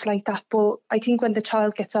and stuff like that. But I think when the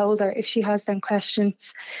child gets older, if she has them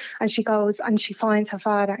questions and she goes and she finds her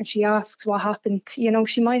father and she asks what happened,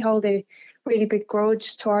 she might hold a really big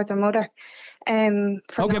grudge towards her mother. Okay,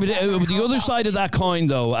 but the other side of that coin,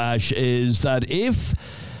 though, Ash, is that if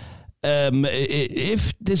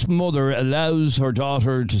this mother allows her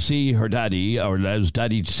daughter to see her daddy, or allows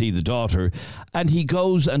daddy to see the daughter, and he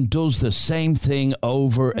goes and does the same thing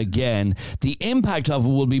over again, the impact of it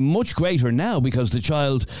will be much greater now, because the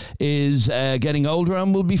child is getting older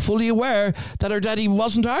and will be fully aware that her daddy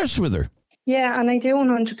wasn't arsed with her. Yeah, and I do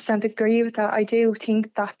 100% agree with that. I do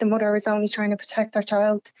think that the mother is only trying to protect her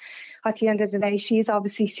child. At the end of the day, she's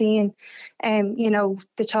obviously seeing,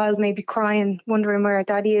 the child may be crying, wondering where her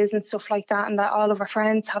daddy is and stuff like that, and that all of her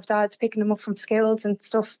friends have dads picking them up from schools and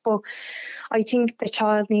stuff. But I think the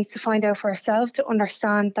child needs to find out for herself to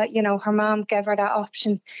understand that, her mum gave her that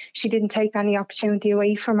option. She didn't take any opportunity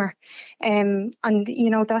away from her. And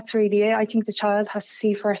that's really it. I think the child has to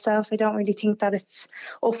see for herself. I don't really think that it's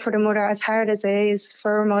up for the mother, as hard as it is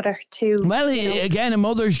for a mother to... Well, again, a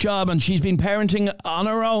mother's job, and she's been parenting on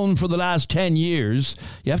her own for the last 10 years.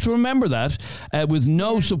 You have to remember that, with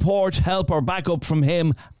no support, help or backup from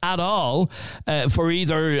him at all, for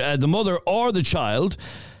either the mother or the child.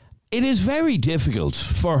 It is very difficult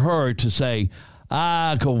for her to say,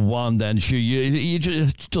 go on then, sure,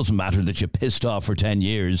 it doesn't matter that you pissed off for 10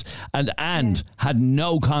 years and had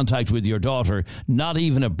no contact with your daughter, not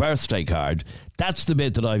even a birthday card. That's the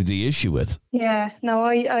bit that I have the issue with. Yeah, no,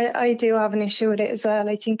 I do have an issue with it as well.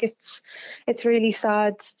 I think it's really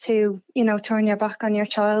sad to, turn your back on your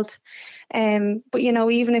child. But,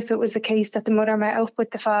 even if it was the case that the mother met up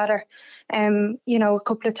with the father, a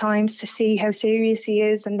couple of times to see how serious he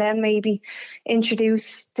is, and then maybe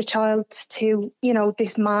introduce the child to,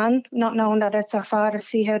 this man, not knowing that it's her father,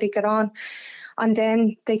 see how they get on. And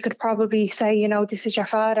then they could probably say, this is your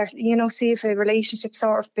father, see if a relationship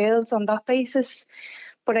sort of builds on that basis.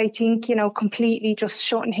 But I think, completely just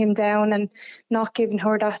shutting him down and not giving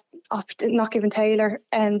her not giving Taylor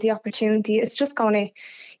the opportunity, it's just going to,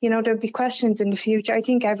 there'll be questions in the future. I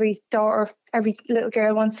think every daughter, every little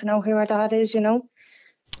girl wants to know who her dad is,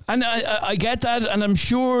 And I get that, and I'm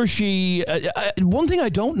sure she... one thing I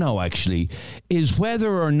don't know, actually, is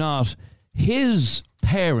whether or not his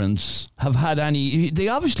parents have had any... They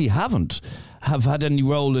obviously haven't have had any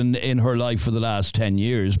role in her life for the last 10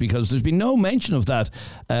 years, because there's been no mention of that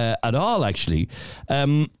at all, actually.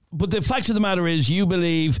 But the fact of the matter is, you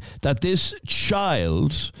believe that this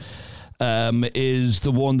child is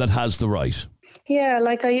the one that has the right. Yeah,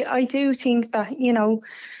 I do think that,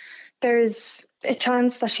 there's a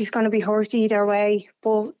chance that she's going to be hurt either way,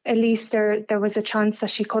 but at least there was a chance that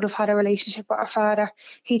she could have had a relationship with her father.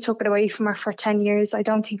 He took it away from her for 10 years. I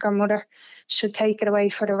don't think her mother should take it away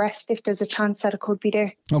for the rest if there's a chance that it could be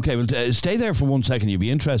there. Okay, well, stay there for 1 second. You'll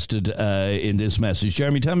be interested in this message.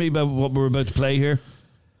 Jeremy, tell me about what we're about to play here.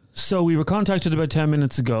 So we were contacted about 10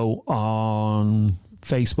 minutes ago on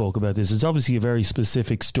Facebook about this. It's obviously a very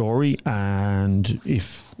specific story, and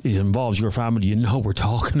if it involves your family, you know we're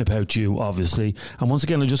talking about you, obviously. And once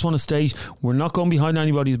again, I just want to state, we're not going behind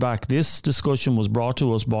anybody's back. This discussion was brought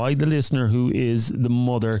to us by the listener, who is the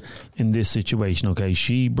mother in this situation. Okay,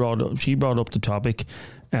 she brought up the topic.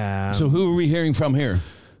 So who are we hearing from here?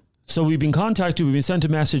 So we've been sent a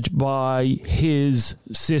message by his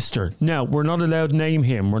sister. Now, we're not allowed to name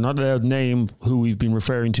him. We're not allowed to name who we've been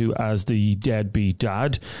referring to as the deadbeat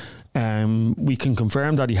dad. We can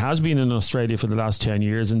confirm that he has been in Australia for the last 10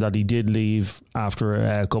 years and that he did leave after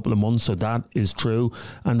a couple of months. So that is true,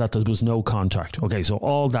 and that there was no contact. Okay, so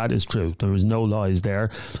all that is true. There was no lies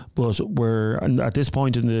there. But at this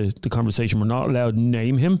point in the conversation, we're not allowed to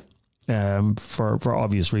name him for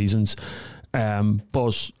obvious reasons.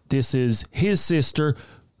 But this is his sister,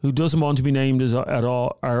 who doesn't want to be named at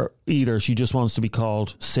all, or either. She just wants to be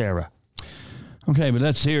called Sarah. Okay, but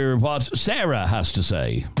let's hear what Sarah has to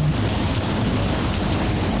say.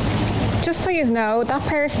 Just so you know, that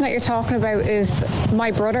person that you're talking about is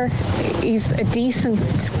my brother. He's a decent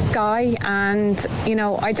guy, and, you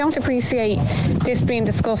know, I don't appreciate this being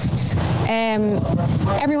discussed.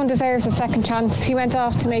 Everyone deserves a second chance. He went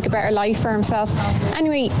off to make a better life for himself.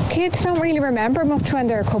 Anyway, kids don't really remember much when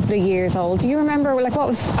they're a couple of years old. Do you remember,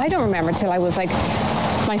 I don't remember till I was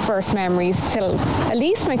my first memories, till at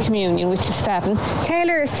least my communion, which is 7.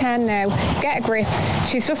 Taylor is 10 now. Get a grip.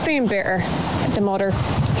 She's just being bitter, the mother.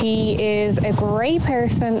 He is a great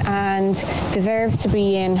person and deserves to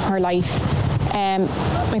be in her life.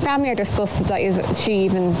 My family are disgusted that she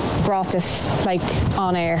even brought this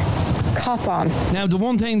on air. Cop on. Now, the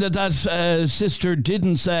one thing that sister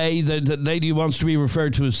didn't say, that lady who wants to be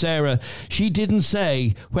referred to as Sarah, she didn't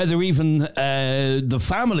say whether even the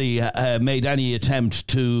family made any attempt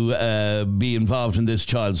to be involved in this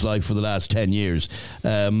child's life for the last 10 years.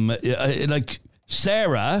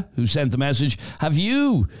 Sarah, who sent the message, have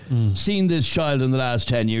you seen this child in the last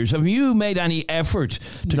 10 years? Have you made any effort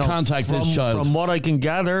to contact this child? From what I can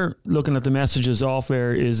gather, looking at the messages off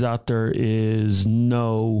air, is that there is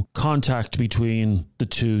no contact between the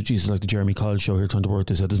two. Jesus, like the Jeremy Kyle show here trying to work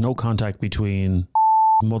this out. There's no contact between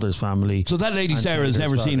mother's family. So that lady Sarah has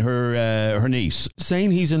never seen her niece.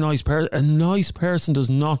 Saying he's a nice person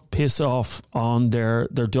does not piss off on their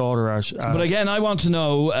daughter. But again, I want to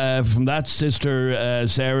know from that sister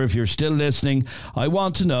Sarah, if you're still listening, I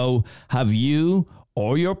want to know, have you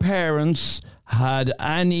or your parents had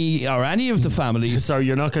any of the family? Sorry,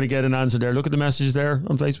 you're not going to get an answer there. Look at the messages there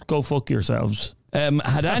on Facebook. Go fuck yourselves.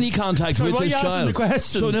 Had any contact with this child? The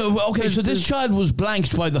question? So this child was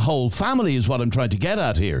blanked by the whole family, is what I'm trying to get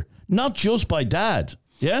at here. Not just by dad.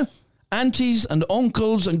 Yeah? Aunties and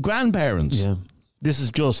uncles and grandparents. Yeah. This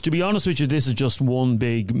is just, to be honest with you, this is just one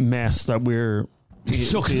big mess that we're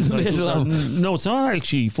stuck in the middle of. No, it's not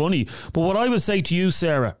actually funny. But what I would say to you,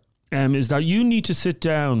 Sarah, is that you need to sit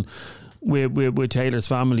down with Taylor's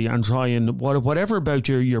family and try and whatever about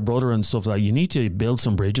your brother and stuff, you need to build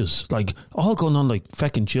some bridges, all going on like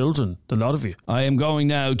fecking children, a lot of you. I am going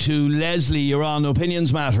now to Leslie. You're on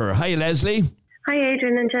Opinions Matter. Hi, Leslie. Hi,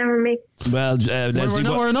 Adrian and Jeremy. Well, Leslie,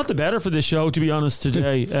 we're not the better for this show, to be honest,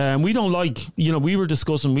 today. We don't we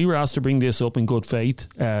were asked to bring this up in good faith,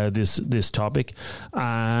 this topic,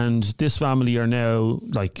 and this family are now,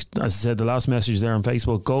 as I said, the last message there on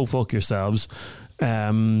Facebook, go fuck yourselves.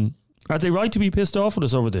 Are they right to be pissed off with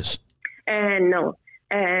us over this? No.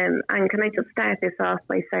 And can I just start this off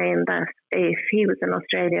by saying that if he was in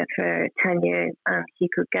Australia for 10 years and he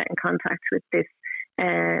could get in contact with this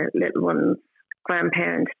little one's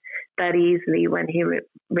grandparent that easily when he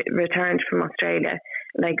returned from Australia,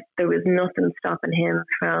 there was nothing stopping him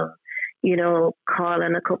from,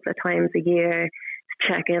 calling a couple of times a year to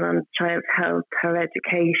check in on the child's health, her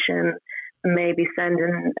education, maybe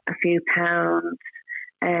sending a few pounds,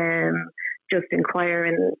 just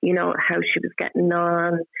inquiring, how she was getting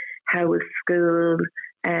on, how was school,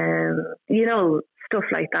 stuff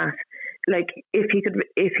like that. If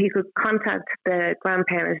he could contact the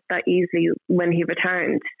grandparents that easily when he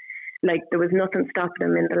returned, there was nothing stopping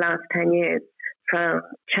him in the last 10 years from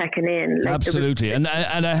checking in. Absolutely. And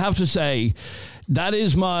I have to say, that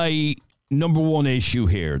is my number one issue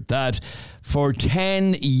here, that for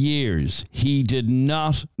 10 years he did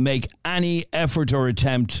not make any effort or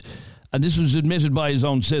attempt, and this was admitted by his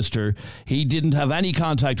own sister, he didn't have any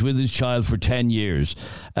contact with his child for 10 years.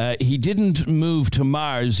 He didn't move to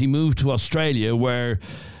Mars, he moved to Australia, where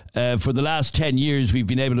for the last 10 years, we've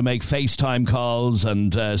been able to make FaceTime calls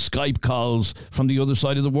and Skype calls from the other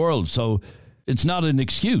side of the world. So it's not an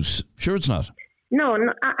excuse. Sure, it's not. No,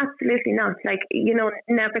 absolutely not. Like,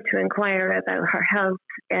 never to inquire about her health,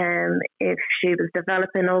 if she was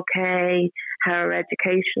developing okay, how her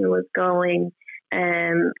education was going.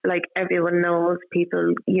 Like everyone knows,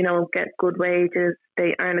 people, get good wages.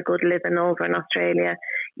 They earn a good living over in Australia.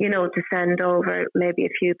 To send over maybe a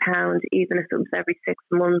few pounds, even if it was every 6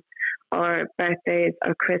 months, or birthdays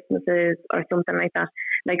or Christmases or something like that.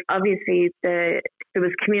 Like, obviously, there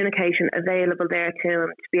was communication available there to him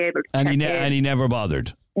to be able to. And he never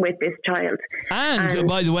bothered with this child. And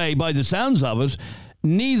by the way, by the sounds of it,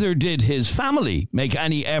 neither did his family make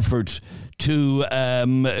any effort to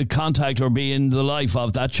contact or be in the life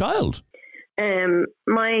of that child.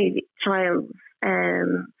 My child's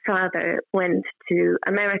father went to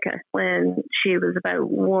America when she was about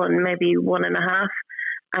 1, maybe 1.5,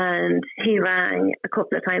 and he rang a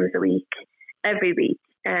couple of times a week, every week,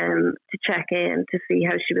 to check in to see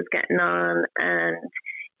how she was getting on, and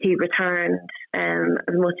he returned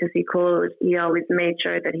as much as he could. He always made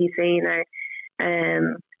sure that he seen her.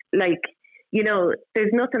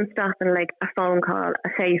 There's nothing stopping like a phone call, a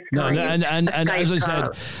FaceTime. No, and as I said,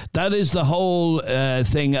 that is the whole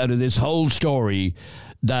thing out of this whole story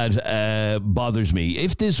that bothers me.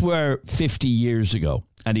 If this were 50 years ago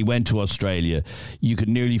and he went to Australia, you could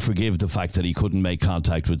nearly forgive the fact that he couldn't make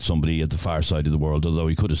contact with somebody at the far side of the world, although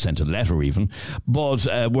he could have sent a letter even. But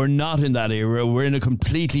we're not in that era. We're in a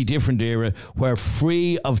completely different era where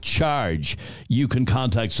free of charge you can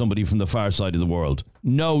contact somebody from the far side of the world.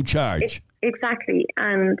 No charge. Exactly.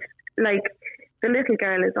 And like, the little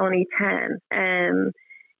girl is only 10.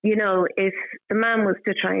 If the man was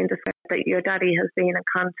to try and discuss that your daddy has been in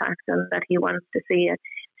contact and that he wants to see you,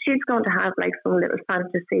 she's going to have like some little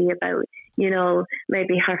fantasy about,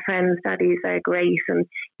 maybe her friend's daddies are great, and,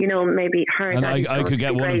 maybe her and daddy's I could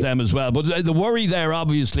get one of them as well. But the worry there,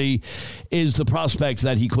 obviously, is the prospect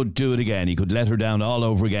that he could do it again. He could let her down all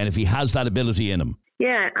over again if he has that ability in him.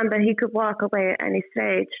 Yeah, and that he could walk away at any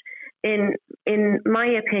stage. In my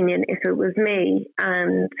opinion, if it was me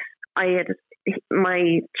and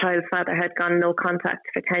my child's father had gone no contact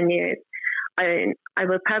for 10 years, I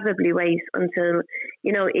would probably wait until,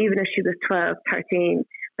 even if she was 12, 13,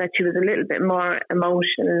 that she was a little bit more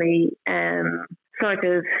emotionally sort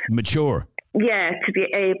of mature. Yeah, to be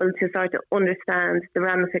able to sort of understand the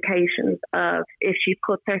ramifications of if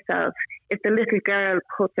the little girl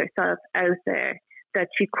puts herself out there, that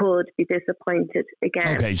she could be disappointed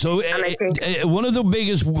again. Okay, so I think one of the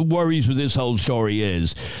biggest worries with this whole story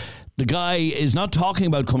is the guy is not talking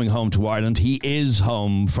about coming home to Ireland. He is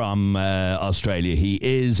home from Australia. He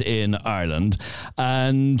is in Ireland.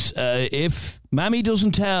 And if Mammy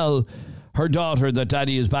doesn't tell her daughter that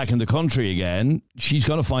Daddy is back in the country again, she's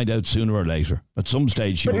going to find out sooner or later. At some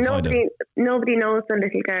stage she will find out. Nobody knows the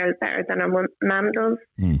little girl better than her mum does.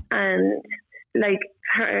 And like,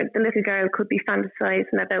 the little girl could be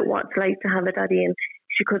fantasizing about what it's like to have a daddy, and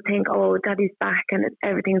she could think, oh, daddy's back and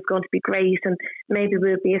everything's going to be great and maybe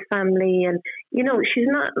we'll be a family. And, she's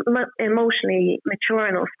not emotionally mature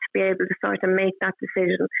enough to be able to sort of make that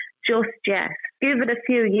decision just yet. Give it a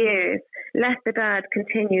few years. Let the dad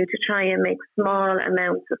continue to try and make small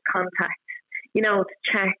amounts of contact, to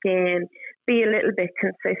check in, be a little bit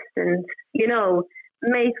consistent,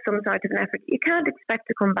 make some sort of an effort. You can't expect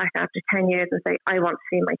to come back after 10 years and say, I want to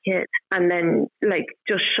see my kid, and then like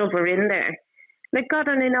just shove her in there. Like, God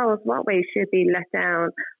only knows what way she'll be let down,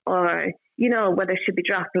 or whether she'll be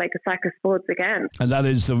dropped like a sack of spuds again. And that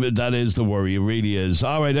is the worry. It really is.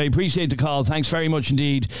 All right, I appreciate the call. Thanks very much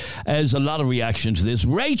indeed. There's a lot of reaction to this.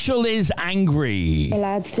 Rachel is angry. Hey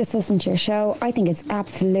lads, just listen to your show. I think it's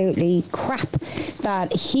absolutely crap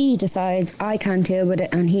that he decides I can't deal with it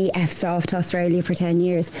and he F's off to Australia for 10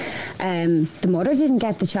 years. The mother didn't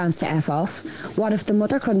get the chance to F off. What if the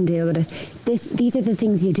mother couldn't deal with it? These are the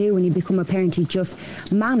things you do when you become a parent. You just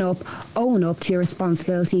man up, own up to your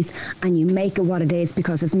responsibilities, and you make it what it is,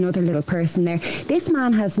 because there's another little person there. This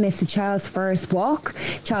man has missed a child's first walk,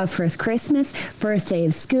 child's first Christmas, first day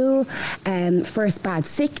of school, first bad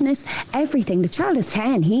sickness, everything. The child is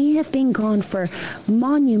 10. He has been gone for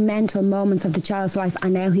monumental moments of the child's life,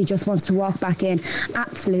 and now he just wants to walk back in.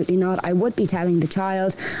 Absolutely not. I would be telling the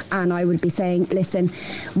child, and I would be saying, listen,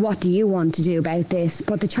 what do you want to do about this?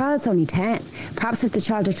 But the child's only 10. Perhaps if the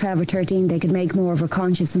child are 12 or 13, they could make more of a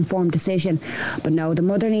conscious, informed decision. But no, the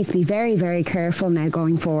mother needs to be very, very careful now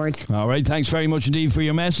going forward. All right, thanks very much indeed for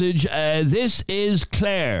your message. This is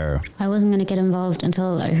Claire. I wasn't going to get involved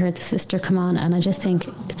until I heard the sister come on, and I just think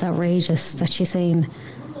it's outrageous that she's saying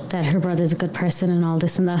that her brother's a good person and all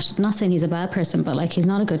this and that. I'm not saying he's a bad person, but like, he's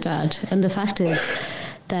not a good dad. And the fact is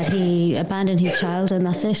that he abandoned his child, and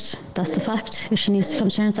that's it. That's the fact. She needs to come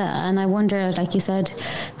to terms with that. And I wonder, like you said,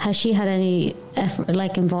 has she had any effort,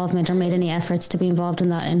 like involvement, or made any efforts to be involved in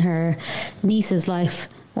that in her niece's life,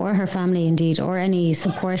 or her family indeed, or any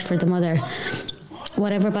support for the mother?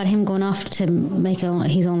 Whatever about him going off to make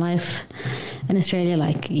his own life in Australia,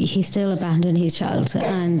 like, he still abandoned his child.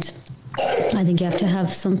 And I think you have to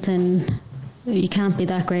have something. You can't be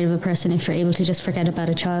that great of a person if you're able to just forget about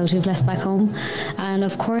a child who've left back home. And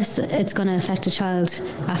of course it's going to affect a child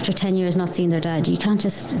after 10 years not seeing their dad. You can't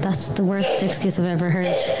just, that's the worst excuse I've ever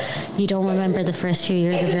heard. You don't remember the first few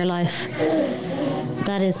years of your life.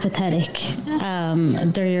 That is pathetic.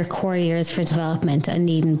 They're your core years for development and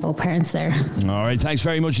needing both parents there. All right, thanks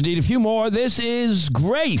very much indeed. A few more. This is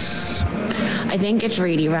Grace. I think it's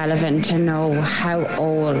really relevant to know how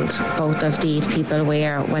old both of these people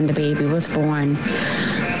were when the baby was born,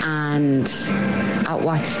 and at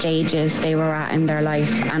what stages they were at in their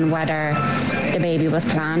life, and whether the baby was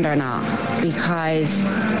planned or not. Because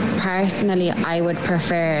personally, I would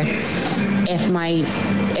prefer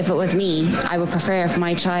if it was me, I would prefer if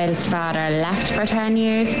my child's father left for 10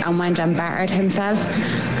 years and went and bettered himself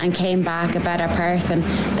and came back a better person,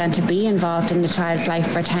 than to be involved in the child's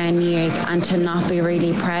life for 10 years and to not be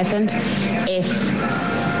really present if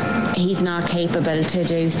he's not capable to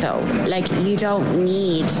do so. Like, you don't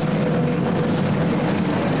need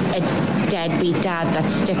a deadbeat dad that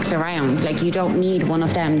sticks around. Like, you don't need one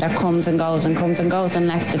of them that comes and goes and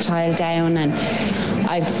lets the child down, and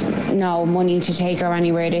I've no money to take her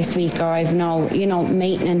anywhere this week, or I've no,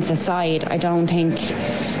 maintenance aside, I don't think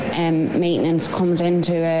maintenance comes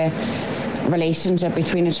into a relationship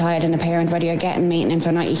between a child and a parent, whether you're getting maintenance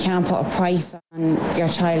or not. You can't put a price on your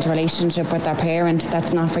child's relationship with their parent.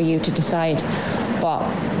 That's not for you to decide. But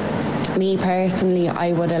me personally,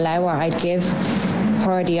 I would allow her, I'd give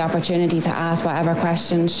her the opportunity to ask whatever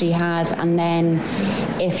questions she has, and then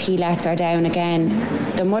if he lets her down again,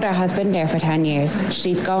 the mother has been there for 10 years.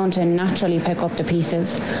 She's going to naturally pick up the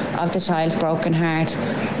pieces of the child's broken heart,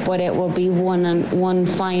 but it will be one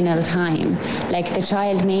final time. Like, the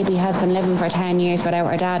child maybe has been living for 10 years without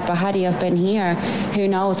her dad, but had he have been here, who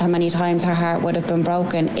knows how many times her heart would have been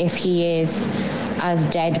broken if he is as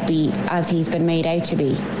deadbeat as he's been made out to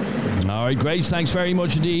be. All right, Grace, thanks very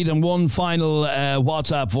much indeed. And one final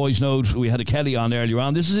WhatsApp voice note. We had a Kelly on earlier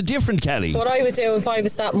on. This is a different Kelly. What I would do if I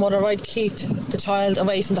was that mother, I'd keep the child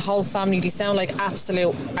away from the whole family. They sound like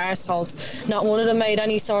absolute arseholes. Not one of them made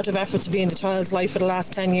any sort of effort to be in the child's life for the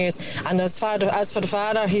last 10 years. And as for the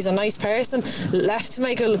father, he's a nice person, left to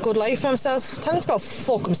make a good life for himself. Tell him to go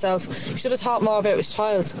fuck himself. He should have thought more about his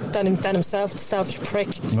child than himself, the selfish prick.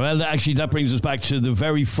 Well, actually, that brings us back to the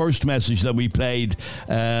very first message that we played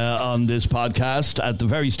on this podcast at the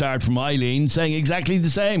very start from Eileen, saying exactly the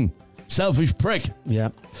same. Selfish prick. Yeah.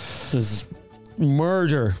 There's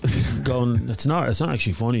murder going. It's not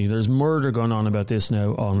actually funny. There's murder going on about this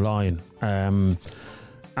now online. And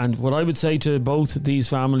what I would say to both these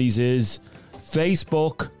families is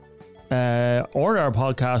Facebook or our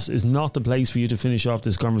podcast is not the place for you to finish off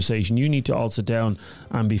this conversation. You need to all sit down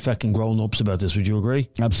and be fucking grown-ups about this. Would you agree?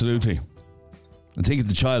 Absolutely. And think of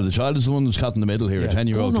the child. The child is the one who's caught in the middle here, a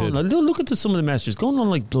 10-year-old kid. Look at some of the messages going on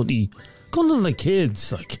like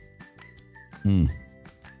kids. Like, I'm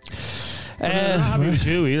not happy with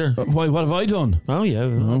you either. Why? What have I done? Oh yeah,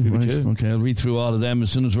 I'm happy with you. Okay, I'll read through all of them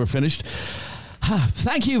as soon as we're finished.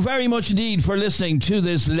 Thank you very much indeed for listening to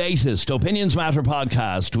this latest Opinions Matter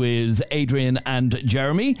podcast with Adrian and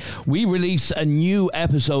Jeremy. We release a new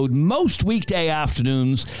episode most weekday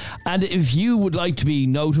afternoons, and if you would like to be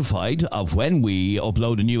notified of when we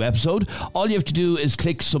upload a new episode, all you have to do is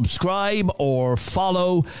click subscribe or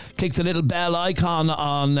follow. Click the little bell icon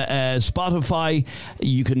on Spotify.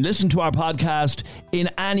 You can listen to our podcast in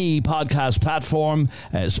any podcast platform,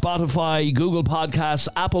 Spotify, Google Podcasts,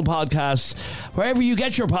 Apple Podcasts. Wherever you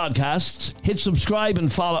get your podcasts, hit subscribe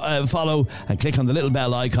and follow and click on the little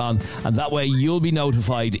bell icon, and that way you'll be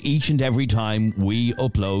notified each and every time we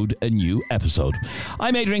upload a new episode.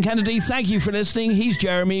 I'm Adrian Kennedy. Thank you for listening. He's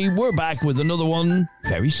Jeremy. We're back with another one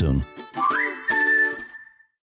very soon.